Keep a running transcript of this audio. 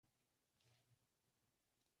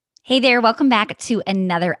Hey there, welcome back to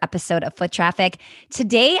another episode of Foot Traffic.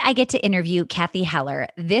 Today, I get to interview Cathy Heller.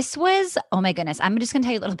 This was, oh my goodness, I'm just going to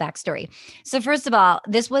tell you a little backstory. So, first of all,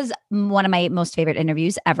 this was one of my most favorite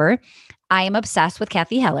interviews ever. I am obsessed with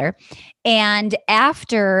Cathy Heller. And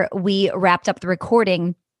after we wrapped up the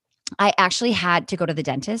recording, I actually had to go to the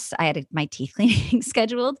dentist. I had my teeth cleaning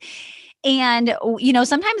scheduled. And,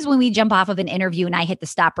 sometimes when we jump off of an interview and I hit the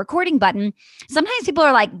stop recording button, sometimes people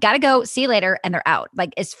are like, gotta go, see you later, and they're out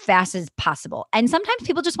like as fast as possible. And sometimes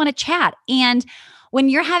people just want to chat. And when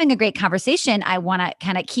you're having a great conversation, I want to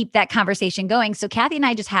kind of keep that conversation going. So Cathy and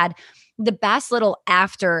I just had the best little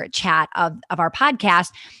after chat of our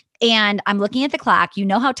podcast. And I'm looking at the clock. You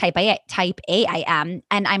know how type A I am.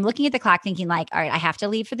 And I'm looking at the clock thinking like, all right, I have to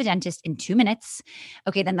leave for the dentist in 2 minutes.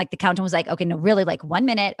 Okay. Then like the countdown was like, okay, no, really like 1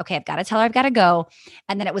 minute. Okay. I've got to tell her I've got to go.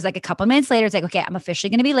 And then it was like a couple minutes later. It's like, okay, I'm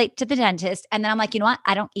officially going to be late to the dentist. And then I'm like, you know what?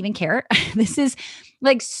 I don't even care. This is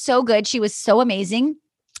like so good. She was so amazing.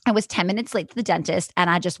 I was 10 minutes late to the dentist and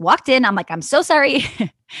I just walked in. I'm like, I'm so sorry.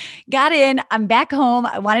 Got in. I'm back home.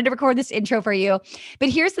 I wanted to record this intro for you. But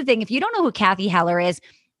here's the thing. If you don't know who Cathy Heller is,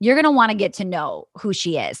 you're going to want to get to know who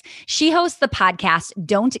she is. She hosts the podcast,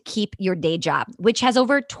 Don't Keep Your Day Job, which has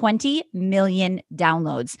over 20 million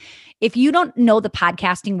downloads. If you don't know the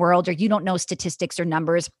podcasting world or you don't know statistics or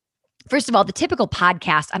numbers, first of all, the typical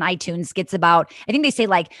podcast on iTunes gets about, I think they say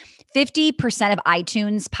like 50% of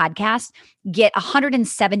iTunes podcasts get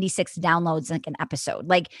 176 downloads like an episode.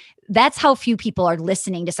 Like that's how few people are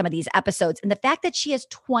listening to some of these episodes. And the fact that she has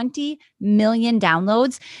 20 million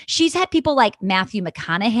downloads, she's had people like Matthew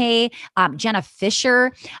McConaughey, Jenna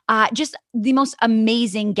Fisher, just the most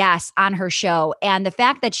amazing guests on her show. And the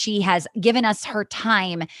fact that she has given us her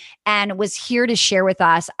time and was here to share with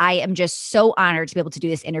us, I am just so honored to be able to do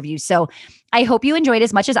this interview. So I hope you enjoyed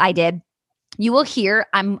as much as I did. You will hear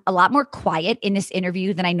I'm a lot more quiet in this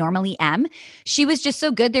interview than I normally am. She was just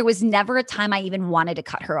so good. There was never a time I even wanted to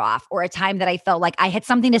cut her off or a time that I felt like I had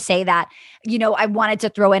something to say that, I wanted to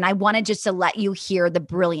throw in. I wanted just to let you hear the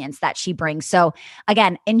brilliance that she brings. So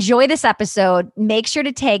again, enjoy this episode. Make sure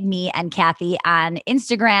to tag me and Cathy on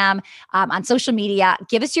Instagram, on social media.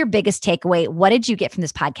 Give us your biggest takeaway. What did you get from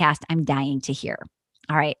this podcast? I'm dying to hear.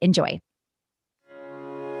 All right, enjoy.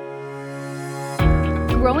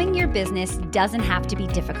 Growing your business doesn't have to be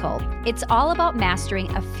difficult. It's all about mastering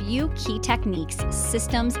a few key techniques,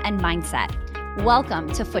 systems, and mindset.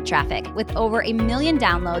 Welcome to Foot Traffic. With over 1 million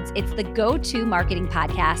downloads, it's the go-to marketing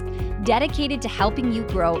podcast dedicated to helping you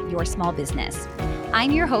grow your small business.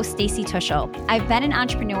 I'm your host, Stacey Tuschl. I've been an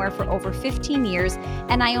entrepreneur for over 15 years,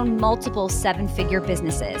 and I own multiple 7-figure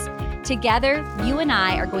businesses. Together, you and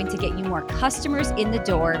I are going to get you more customers in the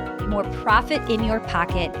door, more profit in your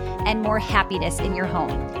pocket, and more happiness in your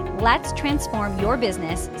home. Let's transform your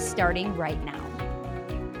business starting right now.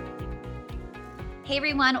 Hey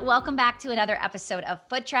everyone, welcome back to another episode of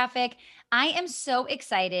Foot Traffic. I am so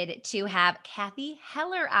excited to have Cathy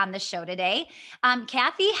Heller on the show today.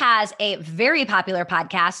 Cathy has a very popular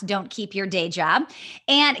podcast, Don't Keep Your Day Job.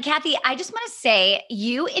 And Cathy, I just want to say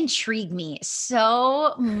you intrigue me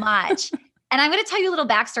so much. And I'm going to tell you a little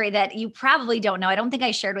backstory that you probably don't know. I don't think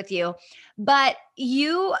I shared with you, but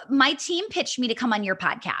my team pitched me to come on your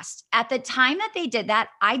podcast. At the time that they did that,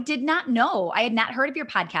 I did not know. I had not heard of your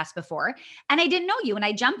podcast before, and I didn't know you. And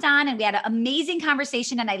I jumped on and we had an amazing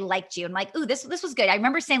conversation and I liked you. And like, ooh, this was good. I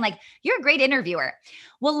remember saying like, you're a great interviewer.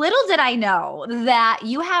 Well, little did I know that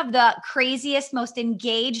you have the craziest, most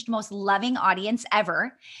engaged, most loving audience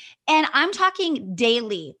ever. And I'm talking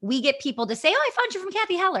daily. We get people to say, oh, I found you from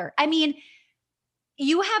Cathy Heller. I mean,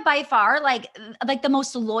 you have by far like the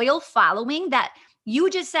most loyal following that you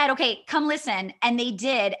just said, okay, come listen. And they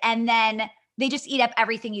did. And then they just eat up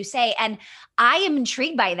everything you say. And I am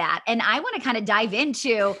intrigued by that. And I want to kind of dive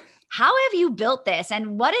into how have you built this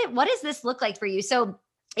and what does this look like for you? So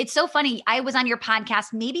it's so funny. I was on your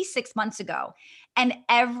podcast maybe 6 months ago. And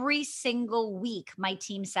every single week, my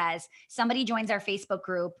team says, somebody joins our Facebook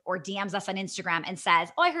group or DMs us on Instagram and says,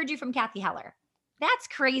 oh, I heard you from Cathy Heller. That's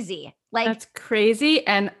crazy. That's crazy.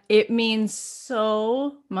 And it means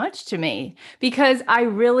so much to me because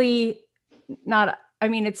it's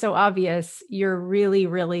so obvious. You're really,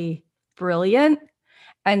 really brilliant.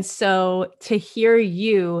 And so to hear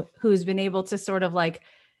you, who's been able to sort of like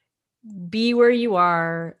be where you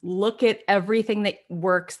are, look at everything that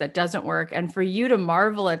works, that doesn't work. And for you to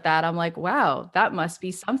marvel at that, I'm like, wow, that must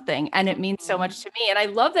be something. And it means so much to me. And I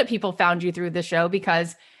love that people found you through the show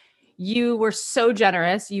because you were so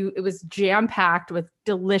generous. It was jam-packed with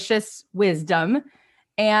delicious wisdom.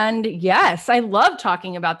 And yes, I love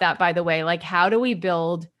talking about that, by the way. Like, how do we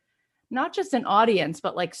build not just an audience,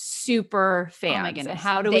 but like super fans. Oh my goodness. And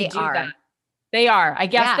how do we do are. that? They are. I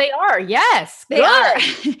guess Yeah. they are. Yes. They Good. are.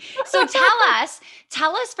 So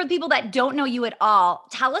tell us for people that don't know you at all,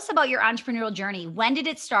 tell us about your entrepreneurial journey. When did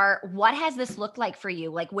it start? What has this looked like for you?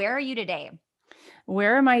 Like, where are you today?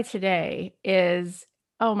 Where am I today is,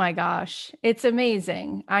 oh my gosh, it's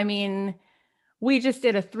amazing. I mean, we just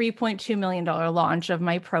did a $3.2 million launch of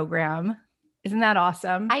my program. Isn't that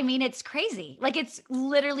awesome? I mean, it's crazy. Like, it's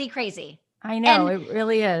literally crazy. I know, And it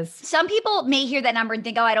really is. some people may hear that number and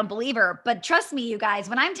think, oh, I don't believe her. But trust me, you guys,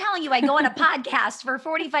 when I'm telling you I go on a podcast for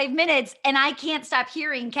 45 minutes and I can't stop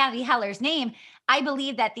hearing Cathy Heller's name, I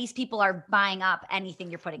believe that these people are buying up anything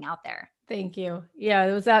you're putting out there. Thank you. Yeah,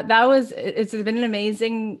 it was it's been an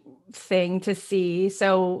amazing thing to see.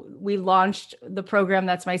 So we launched the program.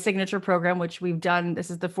 That's my signature program, which we've done. This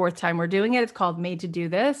is the 4th time we're doing it. It's called Made to Do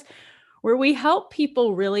This, where we help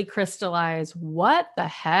people really crystallize what the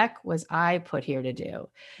heck was I put here to do.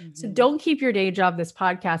 So don't keep your day job. This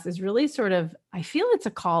podcast is really sort of, I feel it's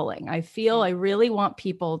a calling. I feel I really want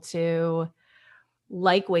people to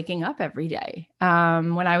like waking up every day.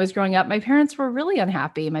 When I was growing up, my parents were really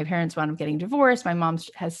unhappy. My parents wound up getting divorced. My mom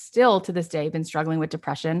has still to this day been struggling with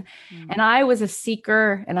depression. And I was a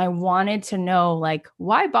seeker and I wanted to know, like,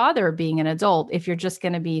 why bother being an adult if you're just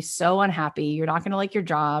going to be so unhappy? You're not going to like your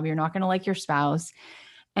job. You're not going to like your spouse.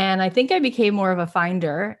 And I think I became more of a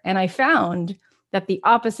finder. And I found that the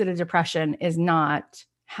opposite of depression is not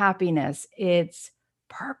happiness. It's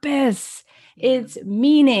purpose. It's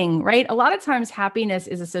meaning, right? A lot of times happiness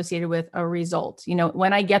is associated with a result. You know,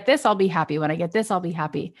 when I get this, I'll be happy. When I get this, I'll be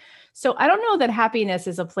happy. So I don't know that happiness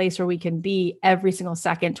is a place where we can be every single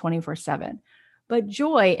second, 24/7, but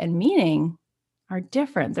joy and meaning are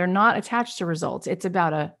different. They're not attached to results. It's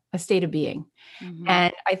about a state of being.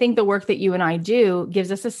 And I think the work that you and I do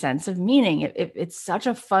gives us a sense of meaning. It's such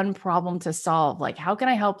a fun problem to solve. Like, how can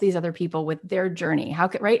I help these other people with their journey?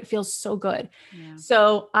 Right? It feels so good. Yeah.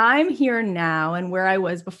 So I'm here now. And where I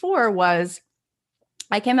was before was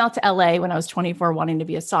I came out to LA when I was 24, wanting to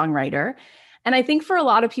be a songwriter. And I think for a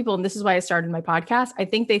lot of people, and this is why I started my podcast, I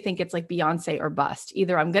think they think it's like Beyonce or bust.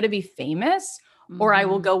 Either I'm going to be famous or I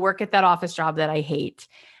will go work at that office job that I hate.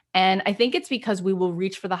 And I think it's because we will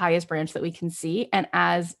reach for the highest branch that we can see. And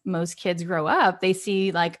as most kids grow up, they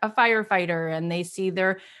see like a firefighter and they see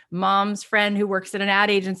their mom's friend who works at an ad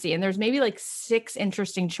agency. And there's maybe like 6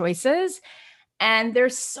 interesting choices. And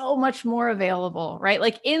there's so much more available, right?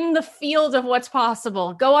 Like in the field of what's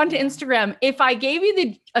possible. Go onto Instagram. If I gave you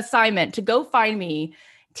the assignment to go find me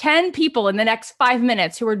 10 people in the next 5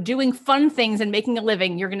 minutes who are doing fun things and making a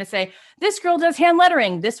living, you're going to say, this girl does hand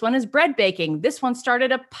lettering. This one is bread baking. This one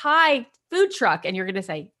started a pie food truck. And you're going to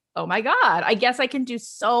say, oh my God, I guess I can do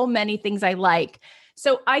so many things I like.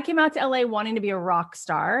 So I came out to LA wanting to be a rock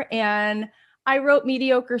star and I wrote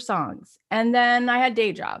mediocre songs. And then I had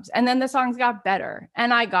day jobs and then the songs got better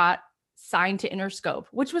and I got signed to Interscope,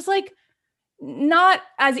 which was like, not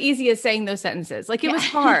as easy as saying those sentences. Like it was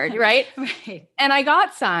hard, right? Right. And I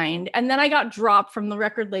got signed and then I got dropped from the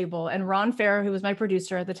record label. And Ron Fair, who was my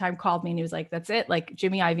producer at the time, called me and he was like, that's it. Like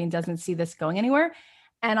Jimmy Iovine doesn't see this going anywhere.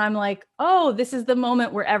 And I'm like, oh, this is the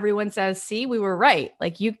moment where everyone says, see, we were right.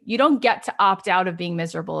 Like you don't get to opt out of being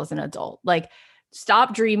miserable as an adult. Like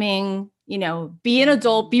stop dreaming, you know, be an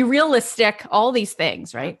adult, be realistic, all these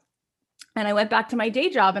things, right? And I went back to my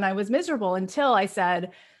day job and I was miserable until I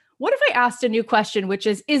said, what if I asked a new question, which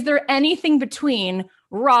is there anything between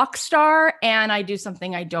rock star and I do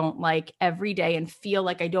something I don't like every day and feel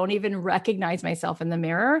like I don't even recognize myself in the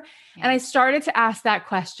mirror? Yeah. And I started to ask that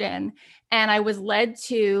question and I was led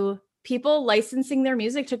to people licensing their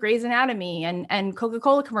music to Grey's Anatomy and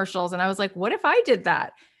Coca-Cola commercials. And I was like, what if I did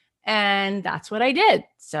that? And that's what I did.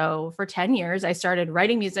 So for 10 years, I started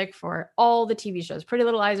writing music for all the TV shows, Pretty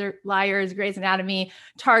Little Liars, Grey's Anatomy,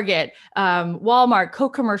 Target, Walmart,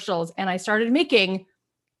 Coke commercials. And I started making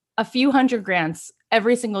a few hundred grants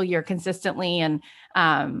every single year consistently. And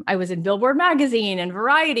I was in Billboard magazine and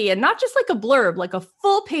Variety, and not just like a blurb, like a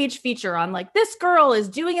full page feature on like, this girl is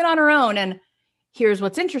doing it on her own. And here's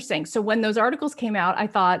what's interesting. So when those articles came out, I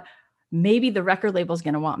thought, maybe the record label is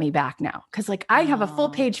going to want me back now. Cause like I have a full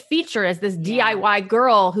page feature as this DIY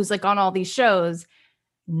girl who's like on all these shows.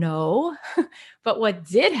 No, but what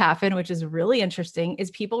did happen, which is really interesting,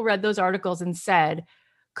 is people read those articles and said,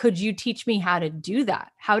 could you teach me how to do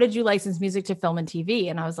that? How did you license music to film and TV?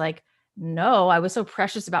 And I was like, no, I was so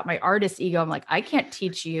precious about my artist ego. I'm like, I can't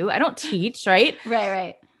teach you. I don't teach. Right.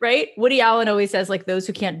 Right. Woody Allen always says like those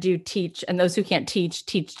who can't do teach and those who can't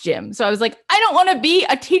teach gym. So I was like, I don't want to be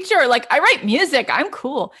a teacher. Like I write music. I'm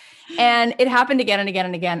cool. And it happened again and again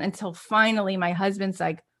and again until finally my husband's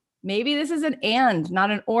like, maybe this is an and,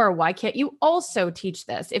 not an or. Why can't you also teach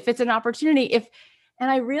this? If it's an opportunity,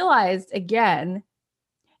 and I realized again,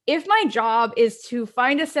 if my job is to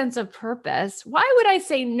find a sense of purpose, why would I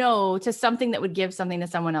say no to something that would give something to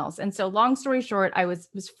someone else? And so long story short, I was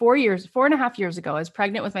 4.5 years ago, I was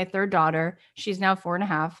pregnant with my third daughter. She's now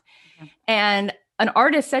 4.5. Okay. And an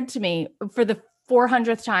artist said to me for the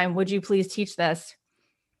 400th time, would you please teach this?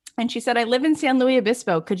 And she said, I live in San Luis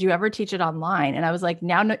Obispo. Could you ever teach it online? And I was like,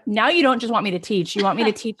 now you don't just want me to teach. You want me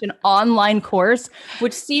to teach an online course,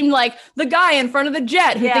 which seemed like the guy in front of the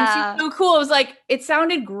jet who thinks he's so cool. It was like, it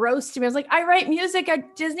sounded gross to me. I was like, I write music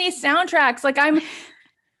at Disney soundtracks. Like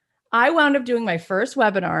I wound up doing my first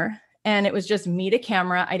webinar and it was just me to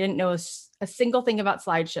camera. I didn't know a single thing about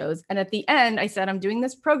slideshows. And at the end, I said, I'm doing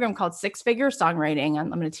this program called 6-Figure Songwriting. I'm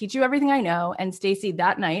going to teach you everything I know. And Stacey,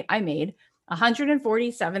 that night I made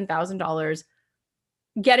 $147,000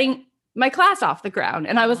 getting my class off the ground.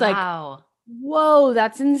 And I was like, whoa,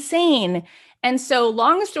 that's insane. And so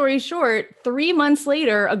long story short, 3 months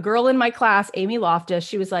later, a girl in my class, Amy Loftus,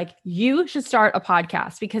 she was like, you should start a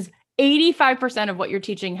podcast because 85% of what you're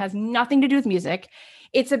teaching has nothing to do with music.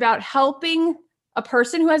 It's about helping a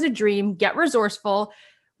person who has a dream get resourceful,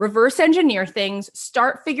 reverse engineer things,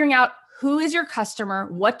 start figuring out who is your customer?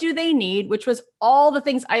 What do they need? Which was all the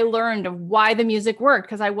things I learned of why the music worked.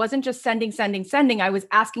 Because I wasn't just sending. I was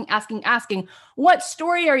asking, what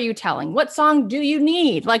story are you telling? What song do you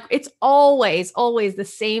need? Like it's always the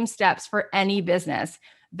same steps for any business.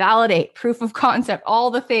 Validate, proof of concept,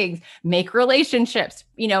 all the things, make relationships,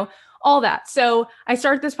 all that. So I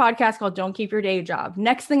started this podcast called Don't Keep Your Day Job.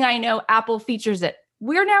 Next thing I know, Apple features it.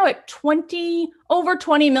 We're now at over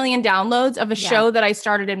 20 million downloads of a show that I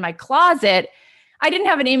started in my closet. I didn't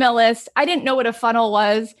have an email list. I didn't know what a funnel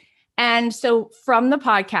was. And so from the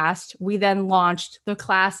podcast, we then launched the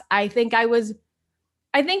class. I think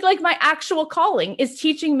like my actual calling is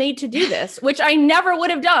teaching Made to Do This, which I never would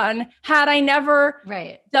have done had I never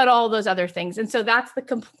done all those other things. And so that's the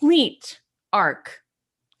complete arc.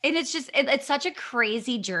 And it's just, it's such a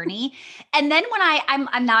crazy journey. And then when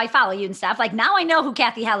I'm now I follow you and stuff, like now I know who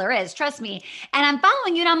Cathy Heller is, trust me. And I'm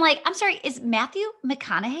following you and I'm like, I'm sorry, is Matthew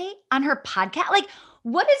McConaughey on her podcast? Like,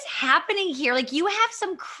 what is happening here? Like you have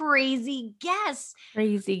some crazy guests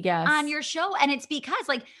on your show. And it's because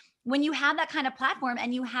like, when you have that kind of platform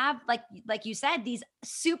and you have like you said, these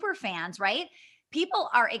super fans, right? People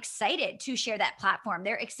are excited to share that platform.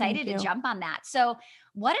 They're excited to jump on that. So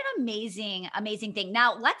what an amazing, amazing thing.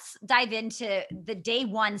 Now let's dive into the day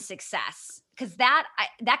one success, because that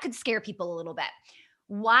could scare people a little bit.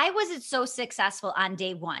 Why was it so successful on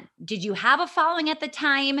day one? Did you have a following at the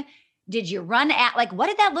time? Did you run what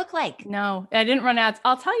did that look like? No, I didn't run ads.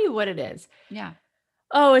 I'll tell you what it is. Yeah.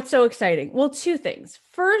 Oh, it's so exciting. Well, two things.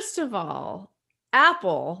 First of all,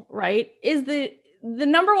 Apple, right, is the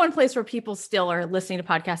number one place where people still are listening to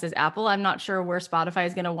podcasts is Apple. I'm not sure where Spotify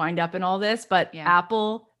is going to wind up in all this, but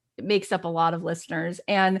Apple makes up a lot of listeners.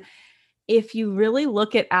 And if you really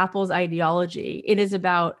look at Apple's ideology, it is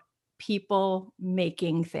about people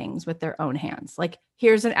making things with their own hands. Like,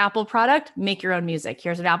 here's an Apple product, make your own music.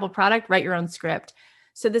 Here's an Apple product, write your own script.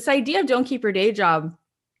 So this idea of don't keep your day job,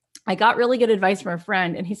 I got really good advice from a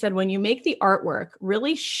friend, and he said, when you make the artwork,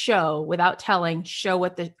 really show without telling, show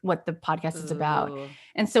what the podcast is about.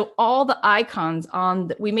 And so all the icons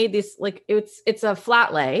we made this, like it's a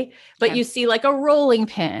flat lay, but you see like a rolling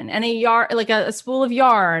pin and a yarn, like a spool of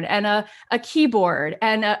yarn and a keyboard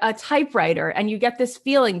and a typewriter. And you get this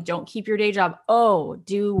feeling, don't keep your day job. Oh,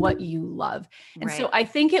 do what you love. And so I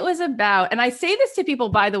think it was about, and I say this to people,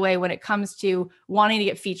 by the way, when it comes to wanting to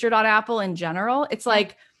get featured on Apple in general, it's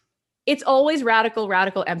like, it's always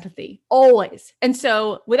radical empathy, always. And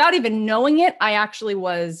so without even knowing it, I actually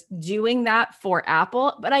was doing that for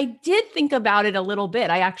Apple, but I did think about it a little bit.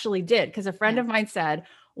 I actually did, because a friend of mine said,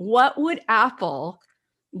 what would Apple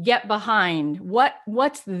get behind?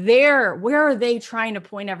 What's there? Where are they trying to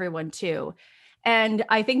point everyone to? And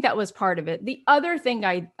I think that was part of it. The other thing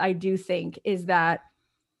I do think is that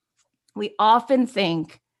we often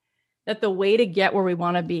think that the way to get where we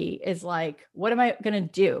want to be is like, what am I going to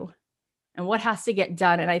do? And what has to get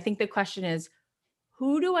done? And I think the question is,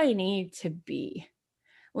 who do I need to be?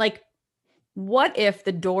 Like, what if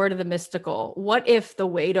the door to the mystical, what if the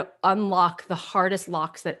way to unlock the hardest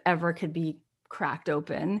locks that ever could be cracked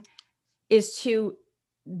open is to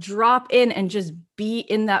drop in and just be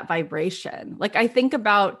in that vibration? Like, I think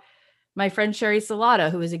about my friend Sherry Salata,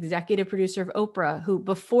 who is executive producer of Oprah, who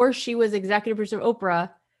before she was executive producer of Oprah,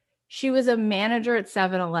 she was a manager at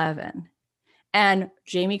 7-Eleven. And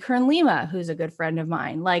Jamie Kern Lima, who's a good friend of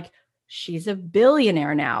mine, like she's a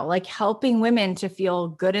billionaire now, like helping women to feel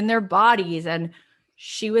good in their bodies. And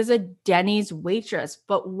she was a Denny's waitress.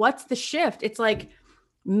 But what's the shift? It's like,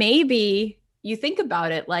 maybe you think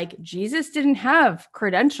about it, like Jesus didn't have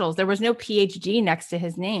credentials. There was no PhD next to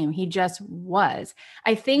his name. He just was.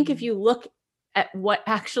 I think if you look at what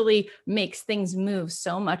actually makes things move,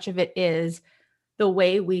 so much of it is the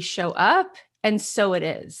way we show up. And so it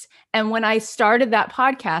is. And when I started that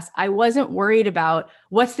podcast, I wasn't worried about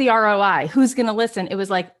what's the ROI, who's going to listen. It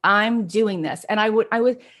was like, I'm doing this. And I would,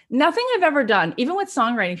 nothing I've ever done, even with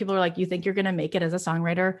songwriting, people are like, you think you're going to make it as a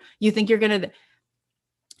songwriter? You think you're going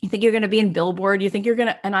to be in Billboard? You think you're going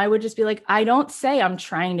to, and I would just be like, I don't say I'm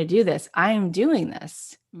trying to do this. I am doing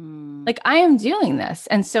this. Like I am doing this.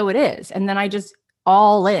 And so it is. And then I just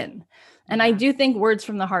all in. And I do think words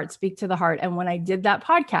from the heart speak to the heart. And when I did that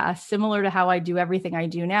podcast, similar to how I do everything I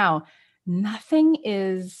do now, nothing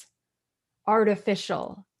is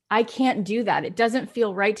artificial. I can't do that. It doesn't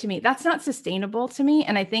feel right to me. That's not sustainable to me.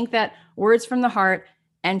 And I think that words from the heart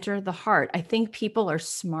enter the heart. I think people are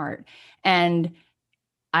smart. And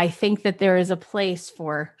I think that there is a place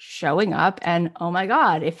for showing up and, oh my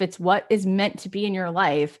God, if it's what is meant to be in your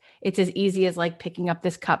life, it's as easy as like picking up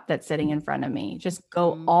this cup that's sitting in front of me. Just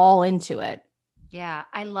go all into it. Yeah,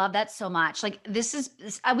 I love that so much. Like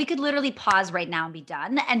we could literally pause right now and be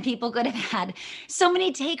done, and people could have had so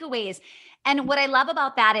many takeaways. And what I love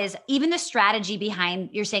about that is even the strategy behind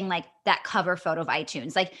you're saying like that cover photo of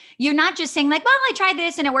iTunes. Like you're not just saying like, well, I tried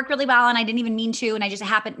this and it worked really well and I didn't even mean to and I just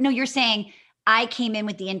happened. No, you're saying I came in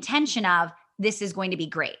with the intention of this is going to be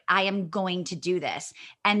great. I am going to do this.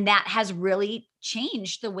 And that has really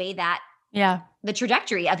changed the way that the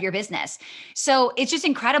trajectory of your business. So it's just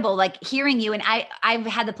incredible, like hearing you. And I've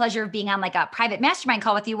had the pleasure of being on like a private mastermind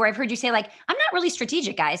call with you where I've heard you say like, I'm not really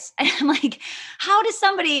strategic, guys. And I'm like, how does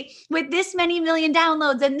somebody with this many million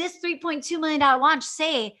downloads and this $3.2 million launch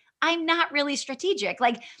say, I'm not really strategic?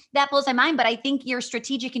 Like that blows my mind. But I think you're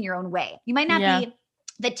strategic in your own way. You might not be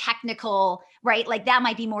the technical, right? Like that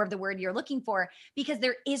might be more of the word you're looking for because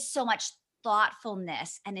there is so much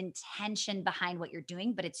thoughtfulness and intention behind what you're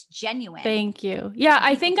doing, but it's genuine. Thank you. Yeah,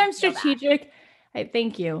 I think I'm strategic.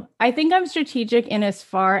 Thank you. I think I'm strategic in as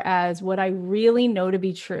far as what I really know to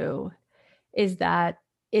be true is that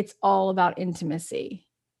it's all about intimacy.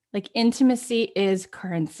 Like intimacy is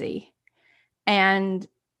currency. And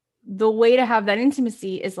the way to have that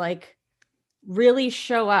intimacy is like really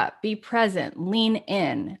show up, be present, lean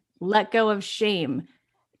in, let go of shame.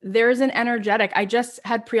 There's an energetic. I just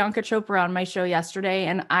had Priyanka Chopra on my show yesterday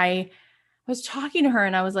and I was talking to her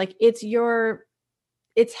and I was like, it's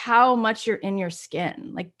how much you're in your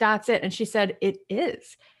skin. Like that's it. And she said, it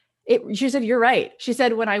is. She said, you're right. She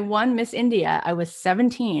said, when I won Miss India, I was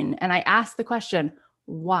 17 and I asked the question,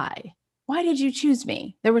 why? Why did you choose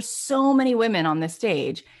me? There were so many women on the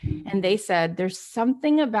stage and they said, there's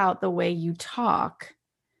something about the way you talk.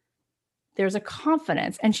 There's a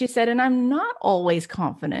confidence. And she said, and I'm not always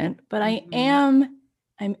confident, but I'm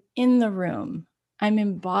in the room. I'm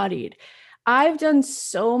embodied. I've done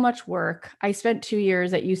so much work. I spent 2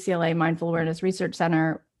 years at UCLA Mindful Awareness Research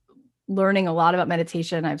Center learning a lot about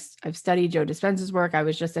meditation. I've studied Joe Dispenza's work. I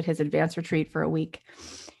was just at his advanced retreat for a week.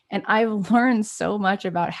 And I've learned so much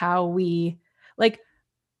about how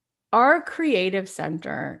our creative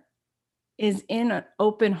center is in an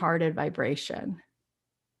open-hearted vibration.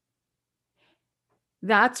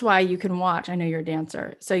 That's why you can watch. I know you're a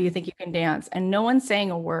dancer, so you think you can dance and no one's saying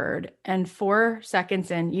a word. And 4 seconds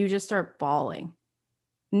in, you just start bawling.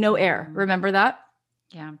 No air. Remember that?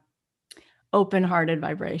 Yeah. Open-hearted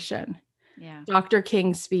vibration. Yeah. Dr.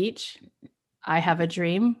 King's speech, I have a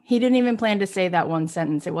dream. He didn't even plan to say that one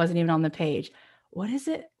sentence. It wasn't even on the page. What is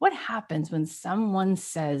it? What happens when someone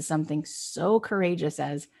says something so courageous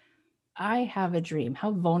as, I have a dream? How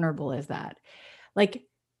vulnerable is that? Like,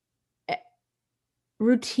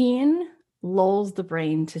 routine lulls the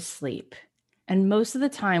brain to sleep. And most of the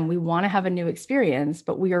time we want to have a new experience,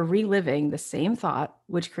 but we are reliving the same thought,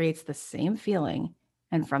 which creates the same feeling.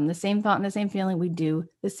 And from the same thought and the same feeling, we do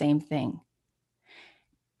the same thing.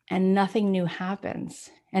 And nothing new happens.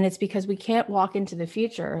 And it's because we can't walk into the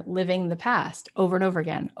future living the past over and over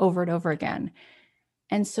again, over and over again.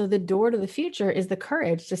 And so the door to the future is the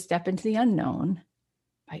courage to step into the unknown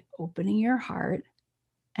by opening your heart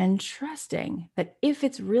and trusting that if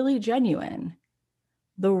it's really genuine,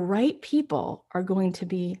 the right people are going to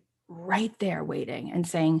be right there waiting and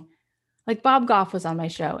saying, like Bob Goff was on my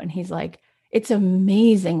show and he's like, it's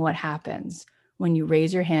amazing what happens when you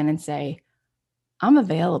raise your hand and say, I'm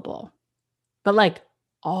available, but like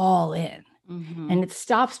all in. Mm-hmm. And it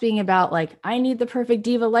stops being about like, I need the perfect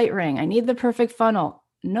diva light ring. I need the perfect funnel.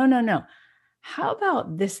 no, no, no. How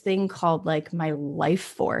about this thing called like my life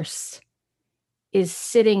force is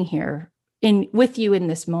sitting here in with you in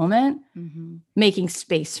this moment, making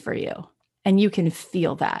space for you. And you can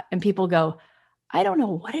feel that. And people go, I don't know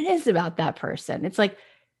what it is about that person. It's like,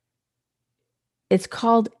 it's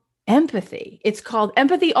called empathy. It's called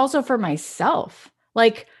empathy also for myself.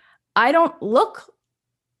 Like, I don't look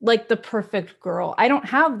like the perfect girl. I don't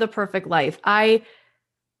have the perfect life. I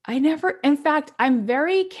never, in fact, I'm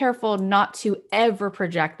very careful not to ever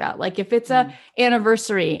project that. Like if it's a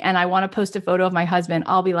anniversary and I want to post a photo of my husband,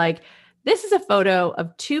 I'll be like, this is a photo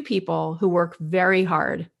of two people who work very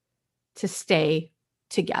hard to stay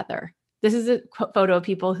together. This is a photo of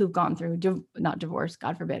people who've gone through, not divorce,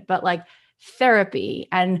 God forbid, but like therapy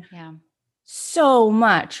and so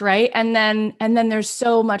much, right? And then there's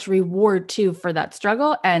so much reward too for that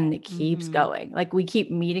struggle, and it keeps going. Like we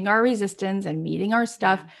keep meeting our resistance and meeting our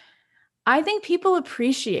stuff. I think people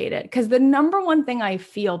appreciate it because the number one thing I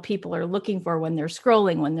feel people are looking for when they're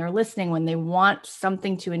scrolling, when they're listening, when they want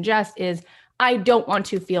something to ingest is, I don't want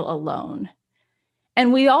to feel alone.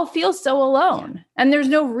 And we all feel so alone and there's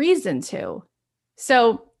no reason to.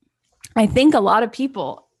 So I think a lot of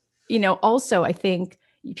people, also I think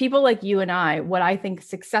people like you and I, what I think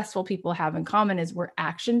successful people have in common is we're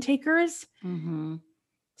action takers.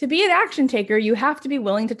 To be an action taker, you have to be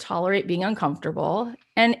willing to tolerate being uncomfortable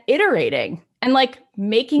and iterating and like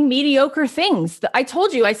making mediocre things. I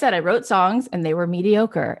told you, I said I wrote songs and they were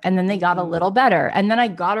mediocre and then they got a little better. And then I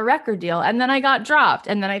got a record deal and then I got dropped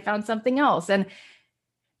and then I found something else. And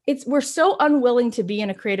we're so unwilling to be in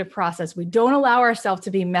a creative process. We don't allow ourselves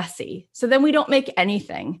to be messy. So then we don't make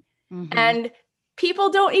anything. And people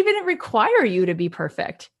don't even require you to be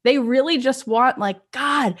perfect. They really just want like,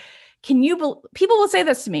 God, people will say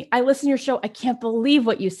this to me. I listen to your show. I can't believe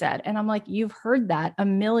what you said. And I'm like, you've heard that a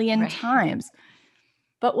million times.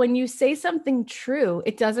 But when you say something true,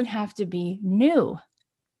 it doesn't have to be new.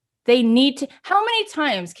 They need to, how many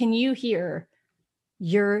times can you hear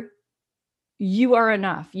you are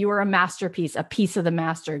enough. You are a masterpiece, a piece of the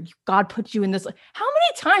master. God put you in this. How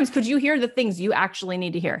many times could you hear the things you actually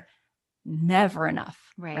need to hear? Never enough.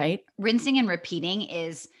 Right. Rinsing and repeating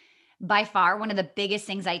is by far one of the biggest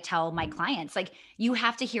things I tell my clients. Like you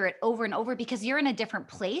have to hear it over and over because you're in a different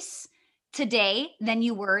place today than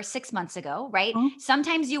you were 6 months ago, right?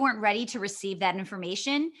 Sometimes you weren't ready to receive that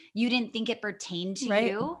information. You didn't think it pertained to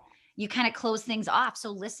you. You kind of close things off.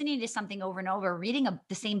 So listening to something over and over, reading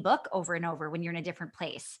the same book over and over when you're in a different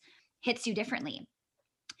place hits you differently.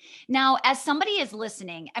 Now, as somebody is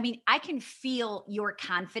listening, I mean, I can feel your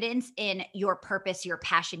confidence in your purpose, your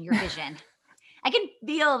passion, your vision. I can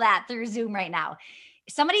feel that through Zoom right now.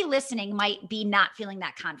 Somebody listening might be not feeling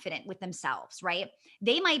that confident with themselves, right?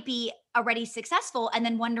 They might be already successful and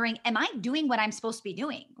then wondering, am I doing what I'm supposed to be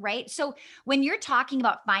doing, right? So when you're talking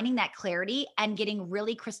about finding that clarity and getting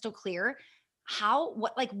really crystal clear,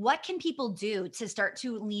 what can people do to start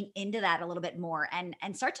to lean into that a little bit more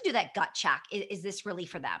and start to do that gut check? Is this really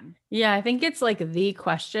for them? Yeah, I think it's like the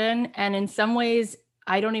question. And in some ways,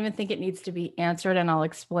 I don't even think it needs to be answered, and I'll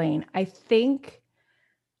explain. I think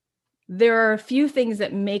there are a few things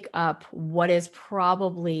that make up what is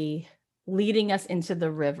probably leading us into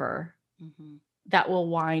the river that will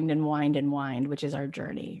wind and wind and wind, which is our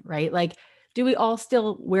journey, right? Like, do we all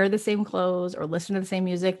still wear the same clothes or listen to the same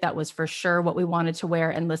music that was for sure what we wanted to wear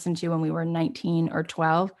and listen to when we were 19 or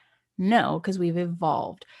 12? No, because we've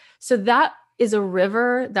evolved. So that is a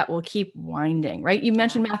river that will keep winding, right? You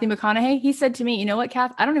mentioned Matthew McConaughey. He said to me, you know what,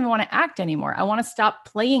 Kath, I don't even want to act anymore. I want to stop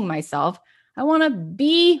playing myself. I want to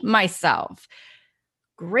be myself.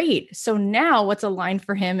 Great. So now what's aligned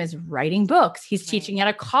for him is writing books. He's teaching at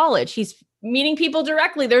a college. He's meeting people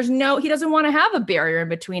directly. He doesn't want to have a barrier in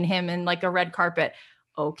between him and like a red carpet.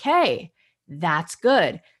 Okay, that's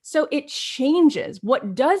good. So it changes.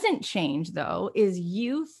 What doesn't change though, is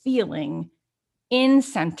you feeling in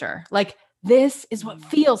center. Like this is what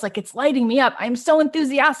feels like it's lighting me up. I'm so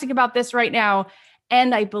enthusiastic about this right now.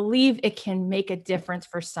 And I believe it can make a difference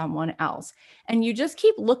for someone else. And you just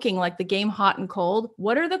keep looking like the game Hot and Cold.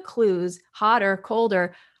 What are the clues? Hotter,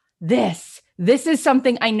 colder? This is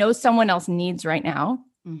something I know someone else needs right now.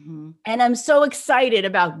 And I'm so excited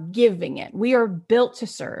about giving it. We are built to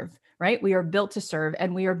serve, right? We are built to serve,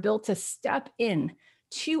 and we are built to step in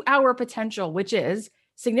to our potential, which is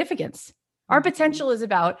significance. Our potential is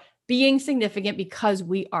about being significant because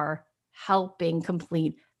we are helping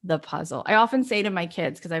complete the puzzle. I often say to my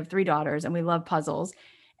kids, because I have 3 daughters and we love puzzles,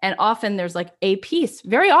 And often there's like a piece.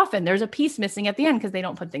 Very often there's a piece missing at the end because they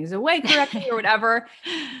don't put things away correctly or whatever.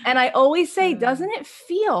 And I always say, doesn't it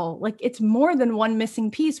feel like it's more than one missing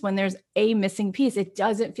piece when there's a missing piece? It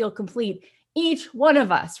doesn't feel complete. Each one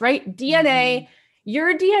of us, right? DNA,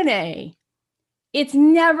 your DNA, it's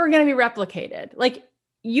never going to be replicated. Like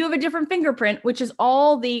you have a different fingerprint, which is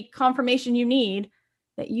all the confirmation you need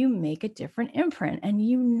that you make a different imprint, and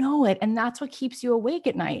you know it. And that's what keeps you awake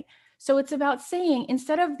at night. So it's about saying,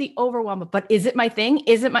 instead of the overwhelm, but is it my thing?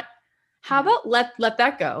 Is it my, how about let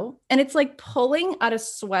that go? And it's like pulling out a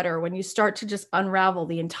sweater. When you start to just unravel,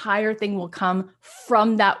 the entire thing will come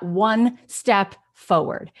from that one step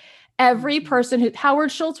forward. Every person who,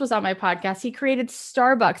 Howard Schultz was on my podcast, he created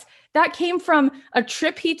Starbucks. That came from a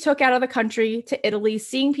trip he took out of the country to Italy,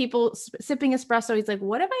 seeing people sipping espresso. He's like,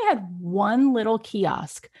 what if I had one little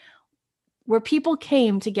kiosk where people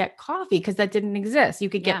came to get coffee? Because that didn't exist. You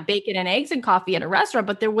could get bacon and eggs and coffee at a restaurant,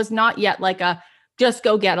 but there was not yet like a just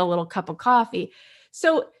go get a little cup of coffee.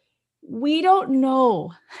 So we don't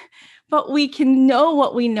know, but we can know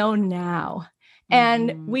what we know now.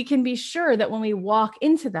 And we can be sure that when we walk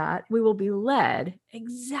into that, we will be led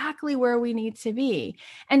exactly where we need to be.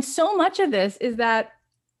 And so much of this is that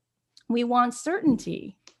we want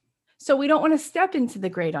certainty. So we don't want to step into the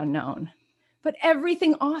great unknown. But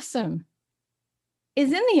everything awesome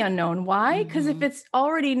is in the unknown. Why? Because if it's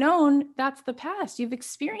already known, that's the past. You've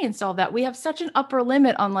experienced all that. We have such an upper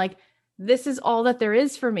limit on like, this is all that there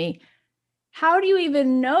is for me. How do you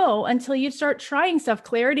even know until you start trying stuff?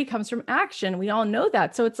 Clarity comes from action. We all know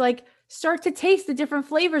that. So it's like, start to taste the different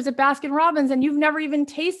flavors at Baskin Robbins, and you've never even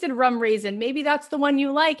tasted rum raisin. Maybe that's the one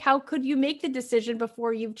you like. How could you make the decision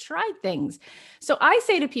before you've tried things? So I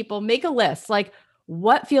say to people, make a list, like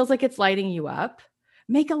what feels like it's lighting you up.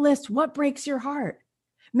 Make a list. What breaks your heart?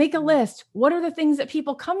 Make a list. What are the things that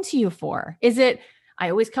people come to you for? Is it, I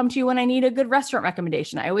always come to you when I need a good restaurant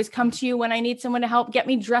recommendation. I always come to you when I need someone to help get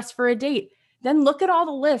me dressed for a date. Then look at all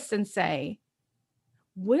the lists and say,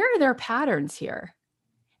 where are there patterns here?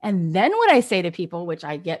 And then what I say to people, which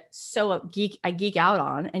I get so I geek out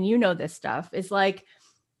on, and you know this stuff, is like,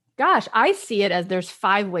 gosh, I see it as there's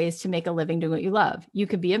 5 ways to make a living doing what you love. You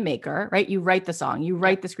could be a maker, right? You write the song, you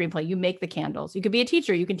write the screenplay, you make the candles. You could be a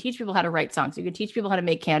teacher. You can teach people how to write songs. You could teach people how to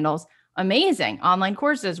make candles. Amazing. Online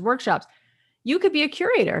courses, workshops. You could be a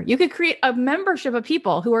curator. You could create a membership of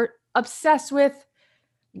people who are obsessed with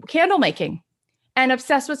candle making and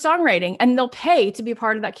obsessed with songwriting, and they'll pay to be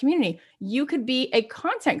part of that community. You could be a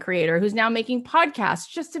content creator who's now making podcasts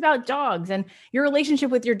just about dogs and your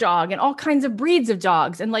relationship with your dog and all kinds of breeds of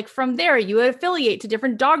dogs. And like from there, you affiliate to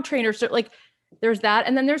different dog trainers. So like there's that.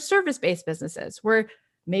 And then there's service-based businesses where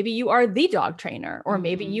maybe you are the dog trainer, or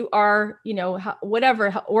maybe you are, you know,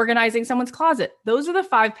 whatever, organizing someone's closet. Those are the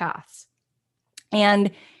 5 paths.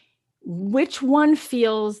 And which one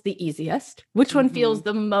feels the easiest? Which one feels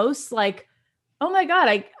the most like, oh my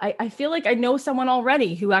God, I feel like I know someone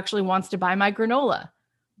already who actually wants to buy my granola.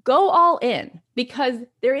 Go all in, because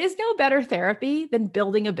there is no better therapy than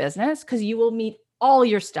building a business, because you will meet all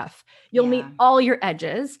your stuff. You'll meet all your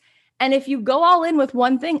edges. And if you go all in with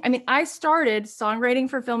one thing, I mean, I started songwriting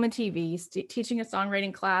for film and TV, teaching a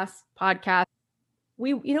songwriting class, podcast.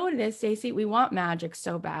 You know what it is, Stacey? We want magic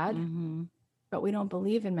so bad, but we don't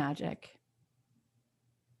believe in magic.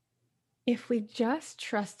 If we just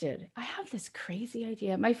trusted, I have this crazy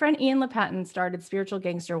idea. My friend Ian LePatin started Spiritual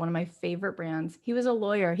Gangster, one of my favorite brands. He was a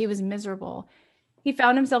lawyer. He was miserable. He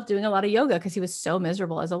found himself doing a lot of yoga because he was so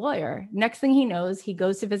miserable as a lawyer. Next thing he knows, he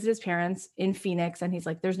goes to visit his parents in Phoenix, and he's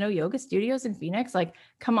like, there's no yoga studios in Phoenix? Like,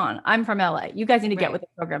 come on, I'm from LA. You guys need to get with the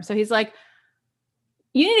program. So he's like,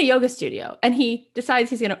 you need a yoga studio. And he decides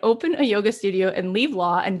he's going to open a yoga studio and leave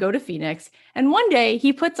law and go to Phoenix. And one day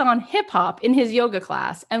he puts on hip hop in his yoga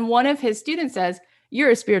class. And one of his students says, you're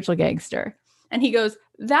a spiritual gangster. And he goes,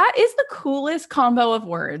 that is the coolest combo of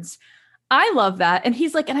words. I love that. And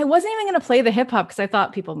he's like, and I wasn't even going to play the hip hop because I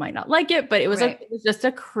thought people might not like it, but it was, it was just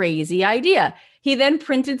a crazy idea. He then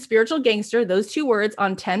printed spiritual gangster, those 2 words,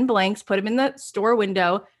 on 10 blanks, put them in the store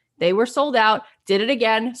window. They were sold out, did it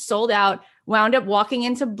again, sold out. Wound up walking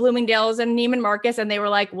into Bloomingdale's and Neiman Marcus, and they were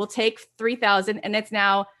like, we'll take 3,000. And it's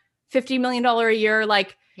now $50 million a year.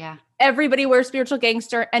 Like, everybody wears spiritual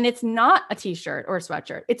gangster. And it's not a t-shirt or a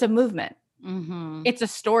sweatshirt. It's a movement. It's a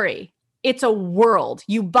story. It's a world.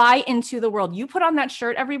 You buy into the world. You put on that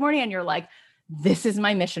shirt every morning and you're like, this is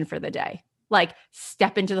my mission for the day. Like,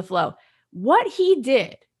 step into the flow. What he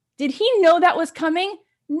did he know that was coming?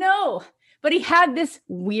 No. But he had this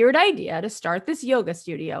weird idea to start this yoga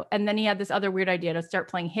studio. And then he had this other weird idea to start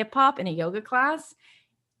playing hip hop in a yoga class.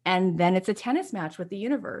 And then it's a tennis match with the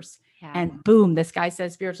universe. Yeah. And boom, this guy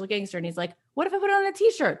says spiritual gangster. And he's like, what if I put it on a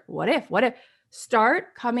t-shirt? What if?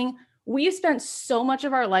 Start coming. We've spent so much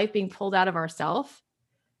of our life being pulled out of ourselves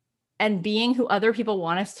and being who other people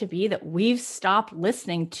want us to be that we've stopped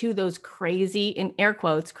listening to those crazy, in air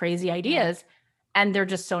quotes, crazy ideas. And they're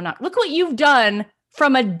just so not. Look what you've done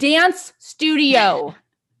from a dance studio.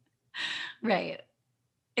 Right.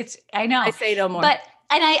 I know. I say no more. But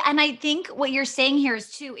I think what you're saying here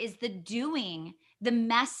is too, is the doing, the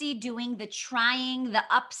messy doing, the trying, the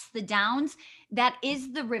ups, the downs. That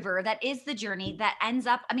is the river. That is the journey that ends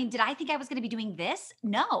up. I mean, did I think I was going to be doing this?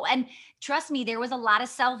 No. And trust me, there was a lot of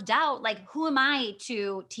self-doubt. Like, who am I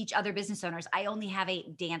to teach other business owners? I only have a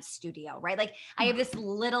dance studio, right? Like, I have this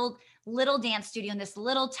little dance studio in this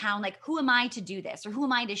little town. Like, who am I to do this? Or who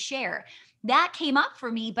am I to share? That came up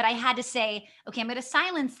for me, but I had to say, okay, I'm going to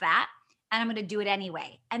silence that and I'm going to do it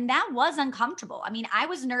anyway. And that was uncomfortable. I mean, I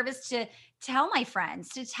was nervous to tell my friends,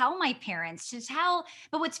 to tell my parents,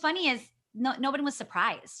 but what's funny is nobody was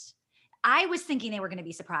surprised. I was thinking they were going to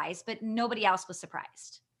be surprised, but nobody else was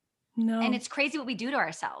surprised. No. And it's crazy what we do to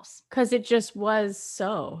ourselves. Because it just was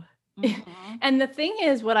so. Mm-hmm. And the thing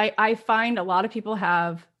is, what I find a lot of people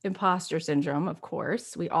have imposter syndrome, of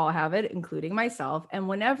course. We all have it, including myself. And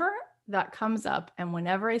whenever that comes up and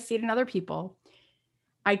whenever I see it in other people,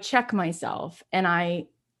 I check myself and I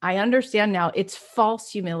understand now it's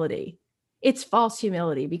false humility. It's false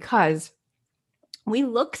humility because we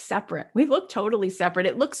look separate. We look totally separate.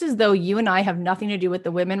 It looks as though you and I have nothing to do with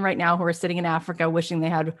the women right now who are sitting in Africa wishing they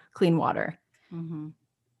had clean water. Mm-hmm.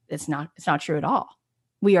 It's not true at all.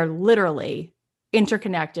 We are literally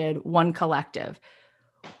interconnected, one collective.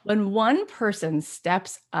 When one person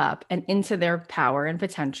steps up and into their power and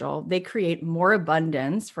potential, they create more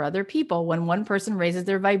abundance for other people. When one person raises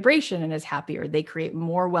their vibration and is happier, they create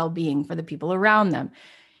more well-being for the people around them.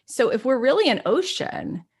 So if we're really an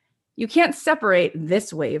ocean, you can't separate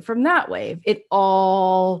this wave from that wave. It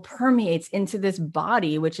all permeates into this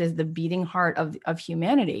body, which is the beating heart of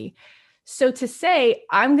humanity. So to say,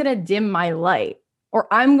 I'm going to dim my light, or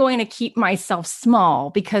I'm going to keep myself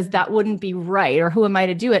small because that wouldn't be right, or who am I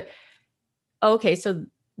to do it? Okay, so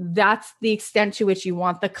that's the extent to which you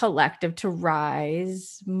want the collective to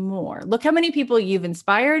rise more. Look how many people you've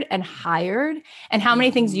inspired and hired, and how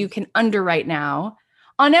many things you can underwrite now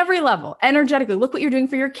on every level, energetically. Look what you're doing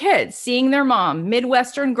for your kids, seeing their mom,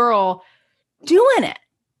 Midwestern girl, doing it.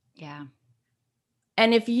 Yeah.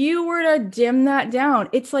 And if you were to dim that down,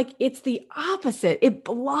 it's like, it's the opposite. It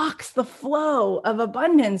blocks the flow of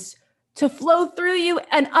abundance to flow through you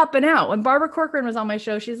and up and out. When Barbara Corcoran was on my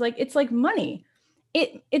show, she's like, it's like money.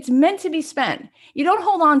 It's meant to be spent. You don't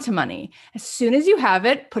hold on to money. As soon as you have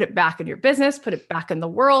it, put it back in your business, put it back in the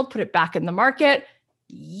world, put it back in the market.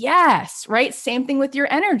 Yes, right? Same thing with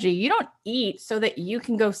your energy. You don't eat so that you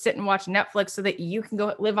can go sit and watch Netflix so that you can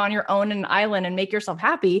go live on your own in an island and make yourself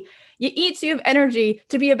happy. You eat so you have energy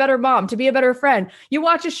to be a better mom, to be a better friend. You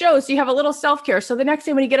watch a show so you have a little self-care. So the next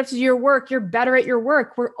day when you get up to do your work, you're better at your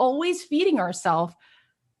work. We're always feeding ourselves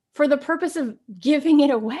for the purpose of giving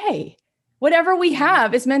it away. Whatever we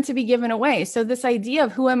have is meant to be given away. So this idea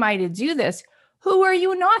of who am I to do this? Who are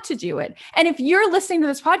you not to do it? And if you're listening to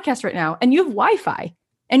this podcast right now and you have Wi-Fi,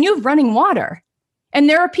 and you have running water, and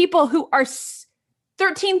there are people who are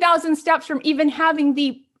 13,000 steps from even having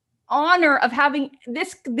the honor of having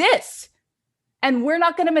this, and we're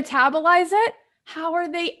not going to metabolize it, how are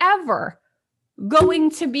they ever going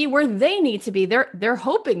to be where they need to be? They're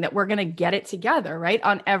hoping that we're going to get it together, right?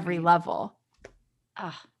 On every level.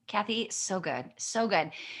 Oh, Kathy, so good. So good.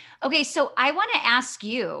 Okay. So I want to ask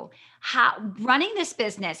you, how running this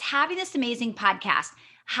business, having this amazing podcast,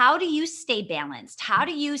 how do you stay balanced? How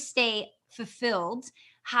do you stay fulfilled?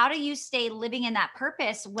 How do you stay living in that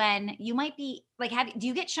purpose when you might be like, do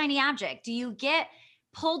you get shiny object? Do you get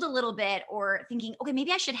pulled a little bit or thinking, okay,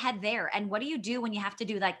 maybe I should head there? And what do you do when you have to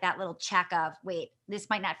do like that little check of, wait, this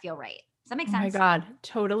might not feel right? Does that make sense? Oh my God,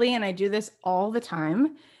 totally. And I do this all the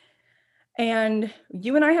time. And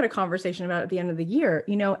you and I had a conversation about it at the end of the year.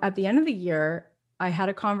 You know, at the end of the year, I had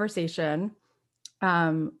a conversation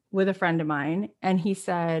with a friend of mine. And he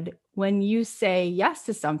said, when you say yes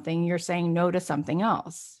to something, you're saying no to something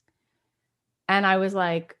else. And I was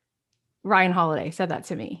like, Ryan Holiday said that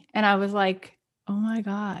to me. And I was like, oh my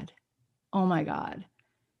God. Oh my God.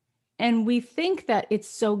 And we think that it's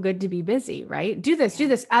so good to be busy, right? Do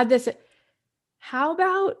this, add this. How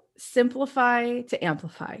about simplify to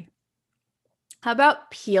amplify? How about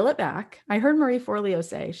peel it back? I heard Marie Forleo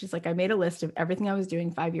say, she's like, I made a list of everything I was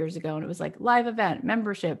doing 5 years ago. And it was like live event,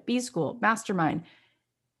 membership, B school, mastermind.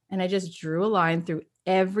 And I just drew a line through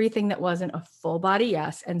everything that wasn't a full body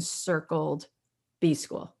yes and circled B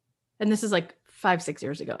school. And this is like 5-6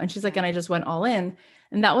 years ago. And she's like, and I just went all in.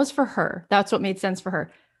 And that was for her. That's what made sense for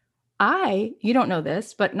her. You don't know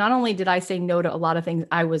this, but not only did I say no to a lot of things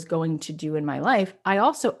I was going to do in my life,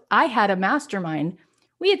 I had a mastermind.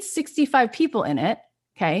 We had 65 people in it.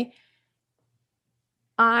 Okay.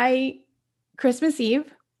 Christmas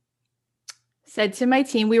Eve, said to my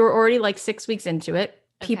team, we were already like 6 weeks into it.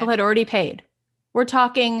 People had already paid. We're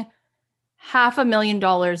talking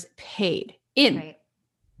 $500,000 paid in. Right.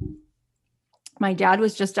 My dad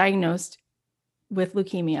was just diagnosed with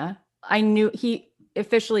leukemia. I knew he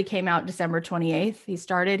officially came out December 28th. He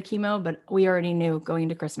started chemo, but we already knew going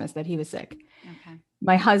into Christmas that he was sick. Okay.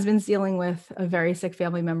 My husband's dealing with a very sick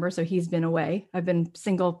family member, so he's been away. I've been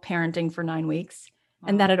single parenting for 9 weeks,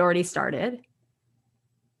 and that had already started.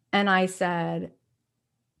 And I said,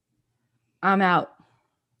 I'm out.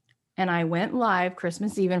 And I went live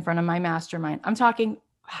Christmas Eve in front of my mastermind. I'm talking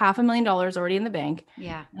 $500,000 already in the bank.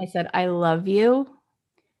 Yeah. I said, I love you.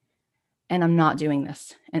 And I'm not doing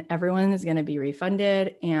this. And everyone is going to be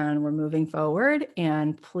refunded. And we're moving forward.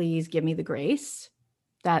 And please give me the grace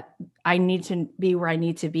that I need to be where I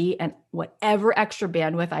need to be. And whatever extra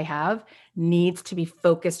bandwidth I have needs to be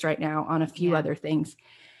focused right now on a few other things.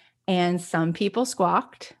 And some people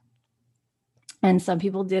squawked and some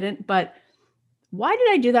people didn't. But why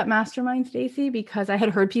did I do that mastermind, Stacey? Because I had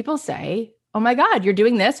heard people say, oh my God, you're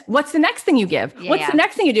doing this. What's the next thing you give? What's the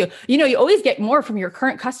next thing you do? You know, you always get more from your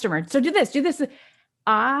current customer. So do this, do this.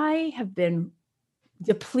 I have been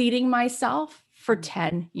depleting myself for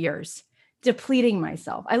 10 years, depleting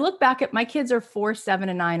myself. I look back at my kids are 4, 7,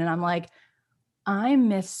 and 9, and I'm like, I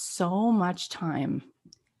miss so much time.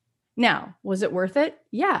 Now, was it worth it?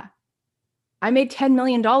 Yeah. I made $10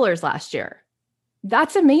 million last year.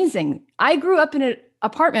 That's amazing. I grew up in an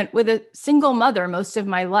apartment with a single mother most of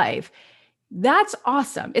my life. That's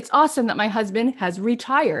awesome. It's awesome that my husband has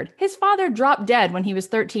retired. His father dropped dead when he was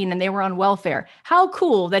 13 and they were on welfare. How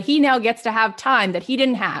cool that he now gets to have time that he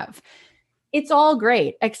didn't have. It's all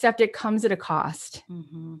great, except it comes at a cost.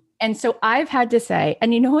 Mm-hmm. And so I've had to say,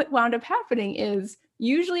 and you know what wound up happening is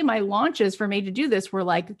usually my launches for Made to Do This were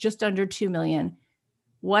like just under 2 million.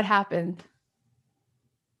 What happened?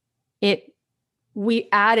 We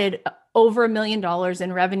added over $1 million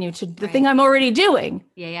in revenue to the thing I'm already doing.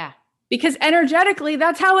 Yeah. Because energetically,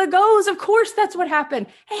 that's how it goes. Of course, that's what happened.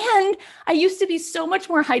 And I used to be so much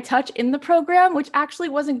more high touch in the program, which actually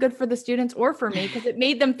wasn't good for the students or for me because it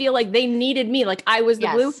made them feel like they needed me, like I was the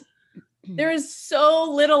glue. There is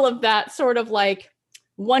so little of that sort of like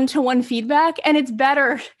one-to-one feedback, and it's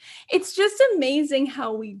better. It's just amazing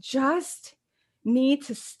how we just need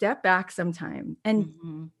to step back sometime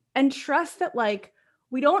and trust that like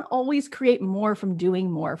we don't always create more from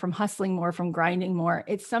doing more, from hustling more, from grinding more.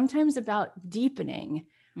 It's sometimes about deepening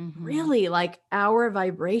really like our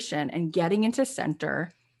vibration and getting into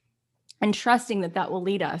center and trusting that that will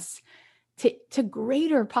lead us to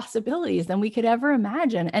greater possibilities than we could ever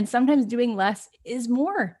imagine. And sometimes doing less is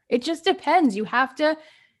more. It just depends. You have to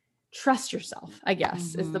trust yourself, I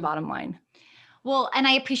guess, is the bottom line. Well, and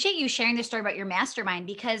I appreciate you sharing this story about your mastermind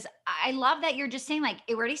because I love that you're just saying like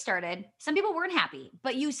it already started. Some people weren't happy,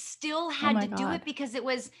 but you still had to do it because it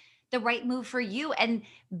was the right move for you. And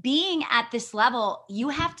being at this level, you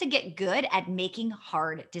have to get good at making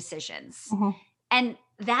hard decisions. And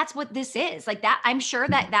that's what this is. Like that, I'm sure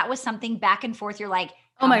that was something back and forth. You're like,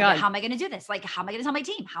 oh my God, how am I going to do this? Like, how am I going to tell my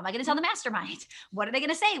team? How am I going to tell the mastermind? What are they going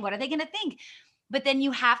to say? What are they going to think? But then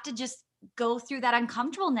you have to just go through that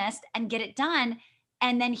uncomfortableness and get it done.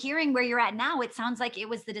 And then hearing where you're at now, it sounds like it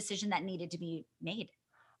was the decision that needed to be made.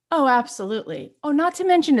 Oh, absolutely. Oh, not to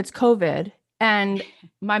mention it's COVID and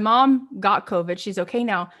my mom got COVID. She's okay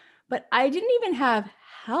now, but I didn't even have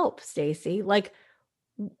help, Stacey. Like,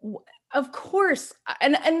 of course.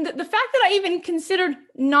 And the fact that I even considered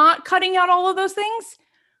not cutting out all of those things.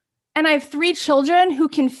 And I have 3 children who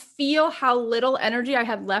can feel how little energy I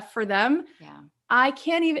had left for them. Yeah. I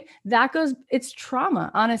can't even, it's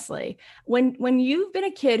trauma, honestly. When you've been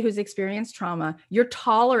a kid who's experienced trauma, your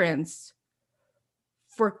tolerance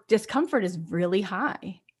for discomfort is really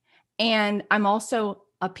high. And I'm also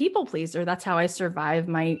a people pleaser. That's how I survive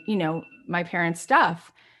my parents'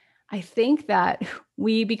 stuff. I think that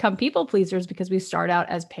we become people pleasers because we start out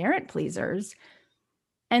as parent pleasers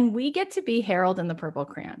and we get to be Harold in the Purple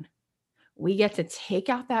Crayon. We get to take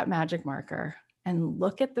out that magic marker and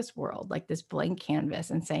look at this world like this blank canvas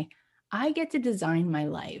and say, I get to design my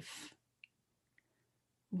life.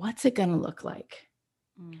 What's it going to look like?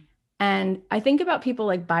 And I think about people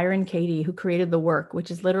like Byron Katie, who created The Work, which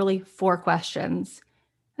is literally 4 questions.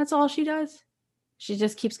 That's all she does. she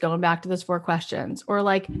just keeps going back to those 4 questions. Or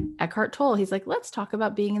like Eckhart Tolle, he's like, let's talk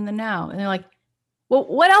about being in the now. And they're like, well,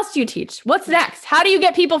 what else do you teach? What's next? How do you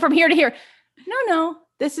get people from here to here? No,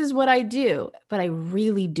 this is what I do, but I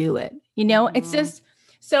really do it. It's just,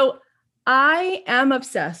 so I am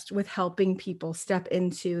obsessed with helping people step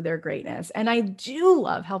into their greatness. And I do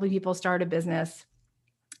love helping people start a business.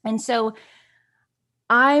 And so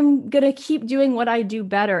I'm going to keep doing what I do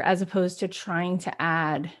better as opposed to trying to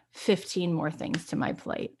add 15 more things to my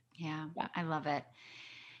plate. Yeah. I love it.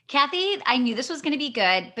 Kathy, I knew this was going to be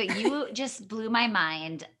good, but you just blew my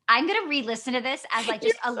mind. I'm going to re-listen to this as like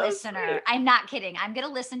just a listener. Sweet. I'm not kidding. I'm going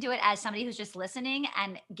to listen to it as somebody who's just listening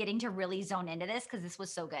and getting to really zone into this because this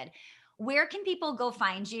was so good. Where can people go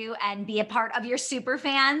find you and be a part of your super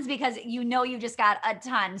fans? Because you just got a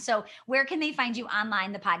ton. So where can they find you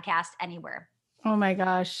online, the podcast, anywhere? Oh my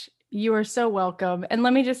gosh, you are so welcome. And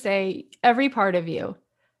let me just say, every part of you,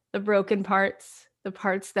 the broken parts, the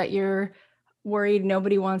parts that you're worried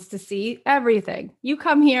nobody wants to see, everything. You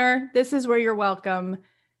come here, this is where you're welcome.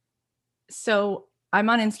 So I'm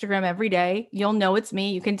on Instagram every day. You'll know it's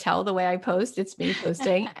me. You can tell the way I post. It's me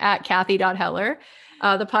posting at Kathy.Heller.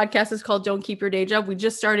 The podcast is called Don't Keep Your Day Job. We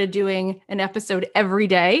just started doing an episode every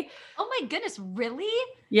day. Oh my goodness, really?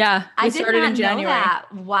 Yeah. I started in January. Know that.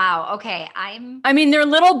 Wow. Okay. They're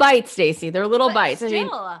little bites, Stacey. They're little bites.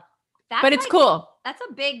 Still, but it's cool. That's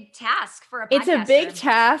a big task for a podcaster. It's a big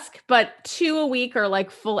task, but 2 a week are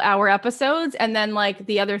like full hour episodes. And then like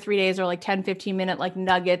the other 3 days are like 10, 15 minute like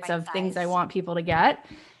nuggets of things I want people to get.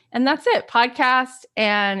 And that's it. Podcast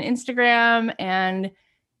and Instagram. And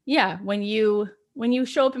yeah, when you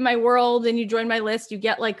show up in my world and you join my list, you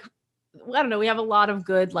get like, I don't know, we have a lot of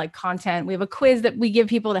good like content. We have a quiz that we give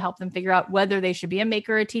people to help them figure out whether they should be a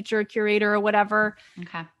maker, a teacher, a curator, or whatever.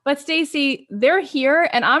 Okay. But Stacey, they're here.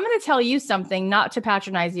 And I'm going to tell you something, not to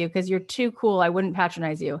patronize you because you're too cool. I wouldn't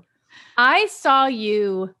patronize you. I saw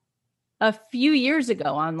you a few years ago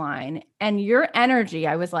online and your energy,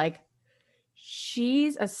 I was like,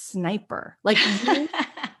 she's a sniper. Like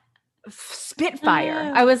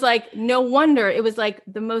Spitfire. I was like, no wonder. It was like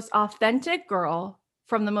the most authentic girl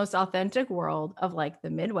from the most authentic world of like the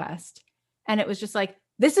Midwest. And it was just like,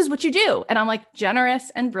 this is what you do. And I'm like,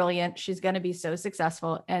 generous and brilliant. She's going to be so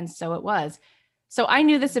successful. And so it was. So I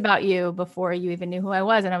knew this about you before you even knew who I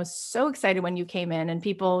was. And I was so excited when you came in, and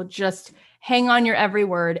people just hang on your every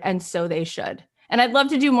word. And so they should. And I'd love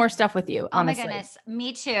to do more stuff with you, honestly. Oh my goodness.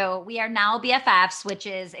 Me too. We are now BFFs, which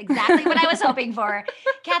is exactly what I was hoping for.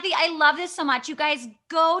 Kathy, I love this so much. You guys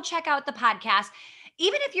go check out the podcast.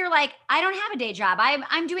 Even if you're like, I don't have a day job,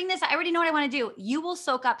 I'm doing this, I already know what I want to do, you will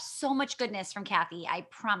soak up so much goodness from Kathy. I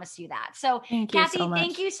promise you that. So Kathy,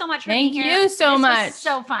 thank you so much for being here. Thank you so much. Was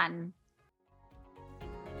so fun.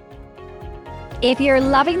 If you're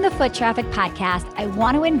loving the Foot Traffic podcast, I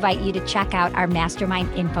want to invite you to check out our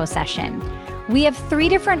mastermind info session. We have 3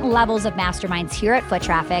 different levels of masterminds here at Foot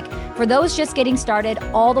Traffic, for those just getting started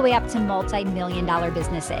all the way up to multi-million-dollar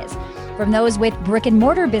businesses. From those with brick and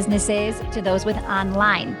mortar businesses to those with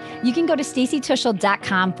online. You can go to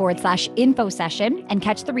staceytuschel.com/info session and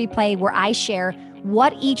catch the replay where I share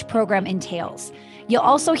what each program entails. You'll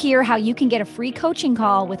also hear how you can get a free coaching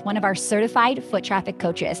call with one of our certified foot traffic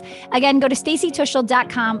coaches. Again, go to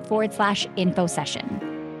staceytuschel.com/info session.